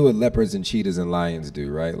just do what leopards and cheetahs and lions do,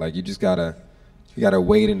 right? Like you gotta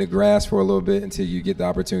wade in the grass for a little bit until you get the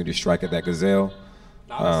opportunity to strike at that gazelle.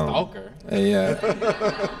 Not a stalker. And yeah,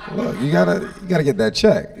 look, you gotta get that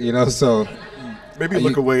check, you know. So maybe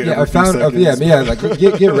look away. Yeah, like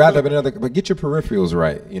get wrapped up in another, but get your peripherals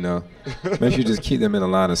right, you know. Make sure you just keep them in the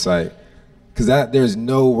line of sight, because there's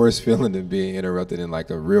no worse feeling than being interrupted in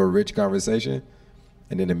like a real rich conversation,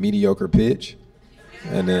 and then a mediocre pitch,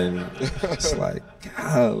 and then it's like,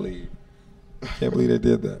 golly, can't believe they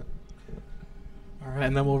did that. All right,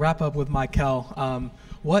 and then we'll wrap up with Michael.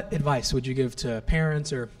 What advice would you give to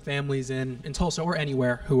parents or families in Tulsa or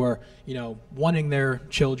anywhere who are, wanting their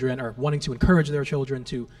children or wanting to encourage their children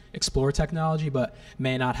to explore technology, but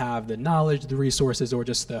may not have the knowledge, the resources, or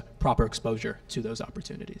just the proper exposure to those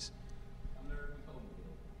opportunities?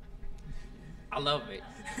 I love it.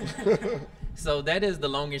 So that is the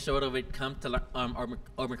long and short of it. Come to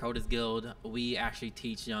Urban Coders Guild. We actually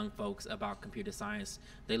teach young folks about computer science.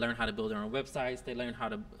 They learn how to build their own websites. They learn how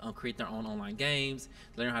to create their own online games.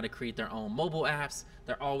 They learn how to create their own mobile apps.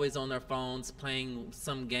 They're always on their phones playing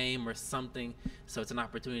some game or something. So it's an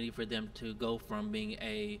opportunity for them to go from being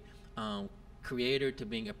a creator to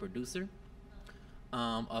being a producer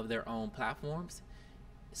of their own platforms.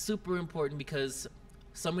 Super important, because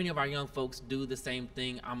so many of our young folks do the same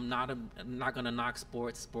thing. I'm not going to knock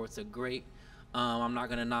sports. Sports are great. I'm not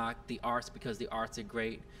going to knock the arts, because the arts are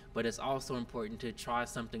great. But it's also important to try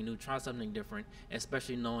something new, try something different,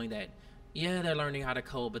 especially knowing that, yeah, they're learning how to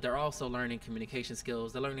code, but they're also learning communication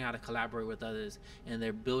skills. They're learning how to collaborate with others, and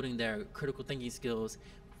they're building their critical thinking skills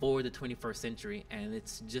for the 21st century. And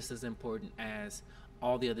it's just as important as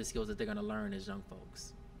all the other skills that they're going to learn as young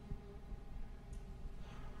folks.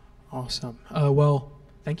 Awesome. Well,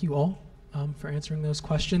 thank you all for answering those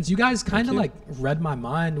questions. You guys kind of like read my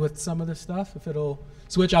mind with some of this stuff. If it'll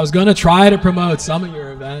switch, I was going to try to promote some of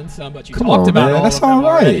your events, but you talked about all of them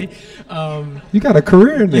already. You got a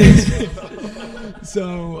career in this.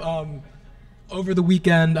 So Over the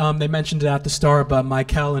weekend, they mentioned it at the start, but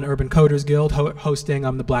Michael and Urban Coders Guild hosting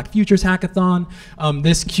the Black Futures Hackathon.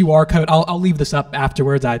 This QR code, I'll leave this up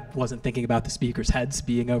afterwards. I wasn't thinking about the speakers' heads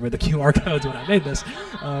being over the QR codes when I made this.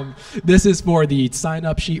 This is for the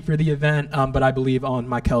sign-up sheet for the event, but I believe on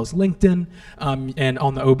Michael's LinkedIn and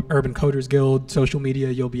on the Urban Coders Guild social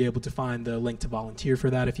media, you'll be able to find the link to volunteer for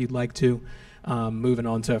that if you'd like to. Moving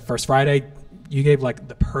on to First Friday, you gave like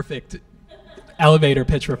the perfect elevator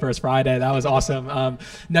pitch for First Friday. That was awesome.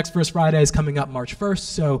 Next First Friday is coming up March 1st,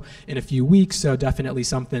 so in a few weeks. So definitely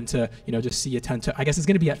something to just see, attend to. I guess it's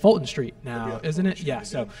going to be at Fulton Street now, isn't it? Yeah.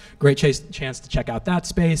 So great chance to check out that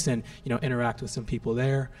space and interact with some people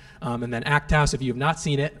there. And then Act House, if you have not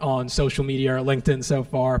seen it on social media or LinkedIn so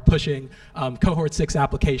far, pushing Cohort 6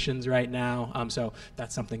 applications right now. So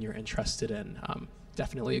that's something you're interested in.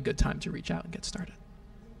 Definitely a good time to reach out and get started.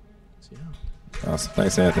 So, yeah. Awesome.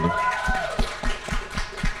 Thanks, Anthony.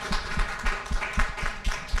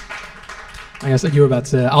 I guess you were about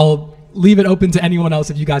to. I'll leave it open to anyone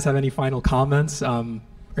else if you guys have any final comments or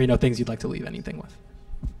things you'd like to leave anything with.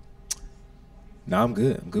 No, I'm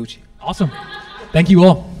good. I'm Gucci. Awesome. Thank you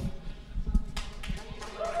all.